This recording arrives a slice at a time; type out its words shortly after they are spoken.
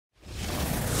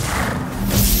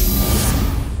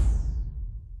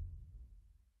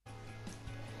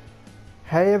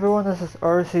Hey everyone, this is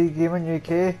RC Gaming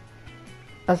UK.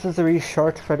 This is a wee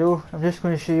short video. I'm just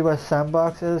going to show you what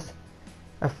sandbox is.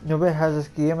 If nobody has this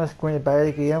game is going to buy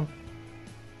the game,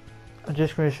 I'm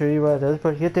just going to show you what it is.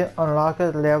 But you have to unlock it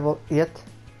at level 8.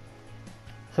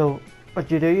 So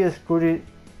what you do is go to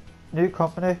new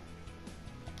company,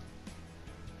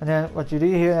 and then what you do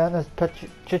here then is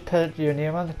just put your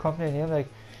name on the company name, like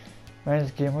mine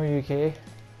is Gamer UK.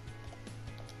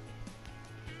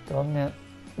 Done then.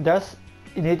 This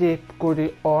you need to go to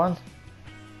on.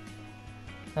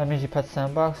 That means you put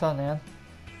sandbox on then,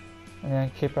 and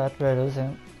then keep that where it is,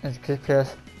 and just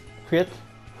press create.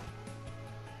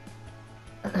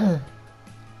 Now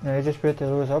you just wait till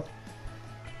it goes up.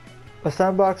 The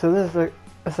sandbox is like,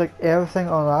 it's like everything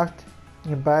unlocked. You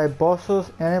can buy bosses,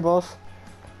 any boss,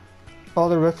 all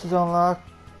the routes is unlocked,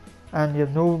 and you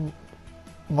have no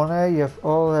money. You have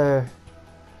all the,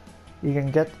 you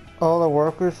can get all the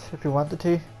workers if you wanted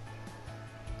to.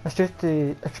 It's just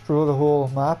to explore the whole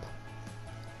map.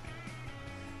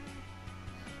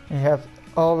 You have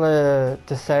all the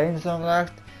designs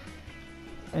unlocked,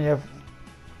 and you have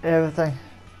everything.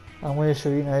 I'm going to show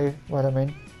you now what I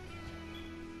mean.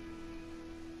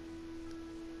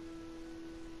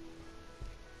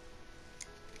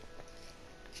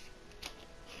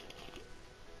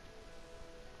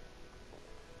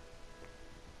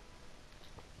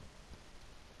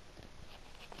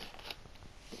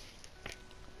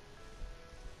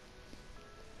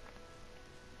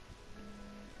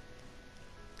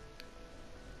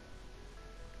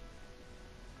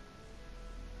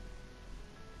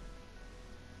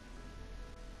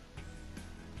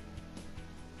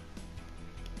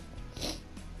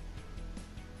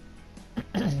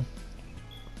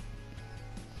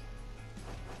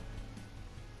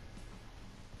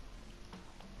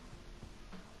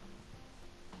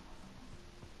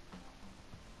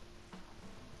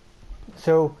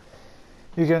 So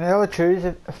you can either choose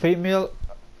a female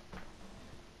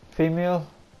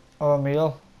or a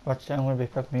male, which I'm going to be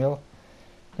pick male.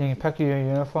 You can pick your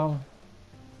uniform.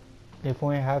 You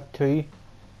only have 2,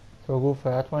 so we'll go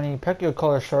for that one. You can pick your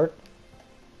colour shirt.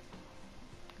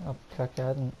 I'll click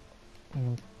that and you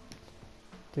can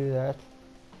do that.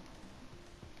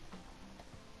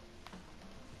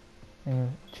 You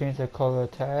can change the colour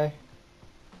of tie.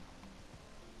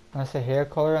 That's the hair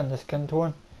colour and the skin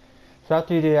tone. So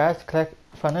after you do that, click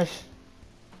finish,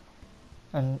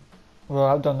 and well,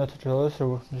 I've done the tutorial,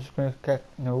 so I'm just going to click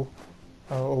no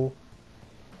or O.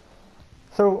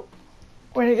 So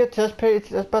when you get to this page,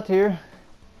 this bit here,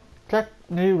 click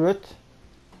new route,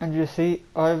 and you see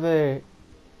all the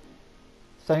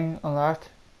thing unlocked.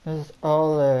 This is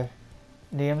all the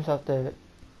names of the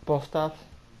bus stops.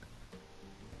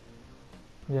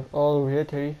 You have all over here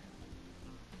too.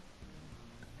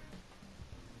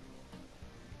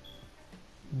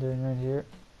 Doing right here,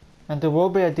 and there will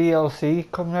be a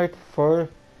DLC coming out for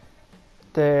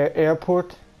the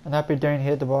airport, and that'll be down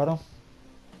here at the bottom.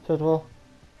 So it will.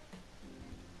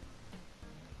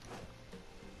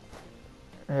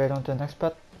 Right on to the next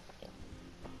bit.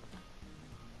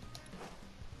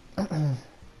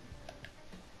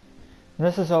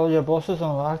 This is all your buses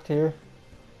unlocked here.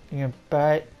 You can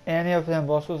buy any of them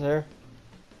buses there.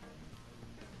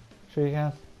 So you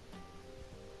can.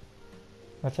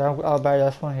 Which I'll buy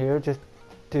this one here just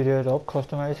to do it up,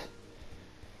 customize.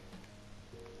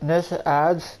 And this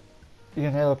ads, you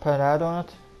can either put an ad on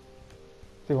it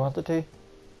if you wanted to.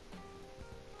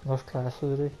 Most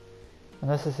classes do. And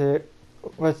this is here.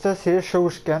 What's this here? Show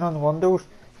skin on windows.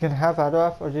 You can have that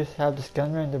off or just have the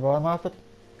skin around the bottom of it.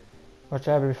 Which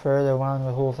I prefer the one with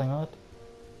the whole thing on it.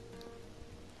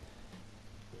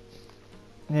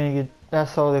 And then you can,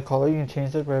 that's all the colour, you can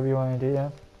change it wherever you want to do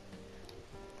that.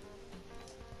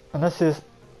 And this is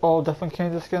all different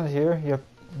kinds of skins here. You have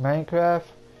Minecraft,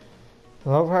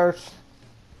 Love Hearts,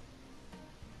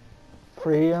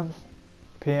 Frames,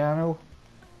 Piano,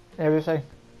 everything.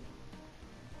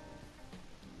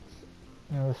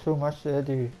 You know, there's so much there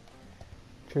to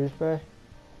choose by.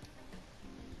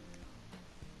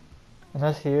 And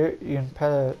this here, you can put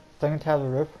a thing to have the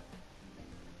roof.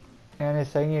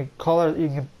 Anything you color, you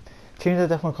can change a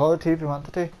different color too if you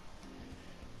wanted to.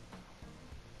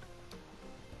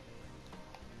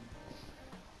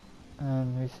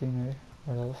 And we see now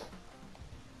what else.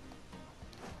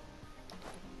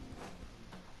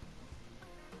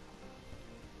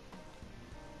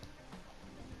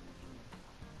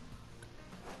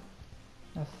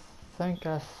 I think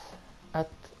that's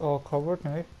all covered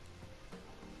now.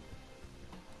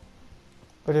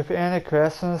 But if you have any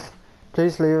questions,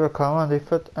 please leave a comment,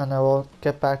 leave it, and I will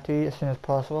get back to you as soon as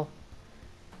possible.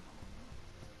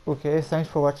 Okay, thanks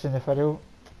for watching the video.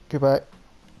 Goodbye.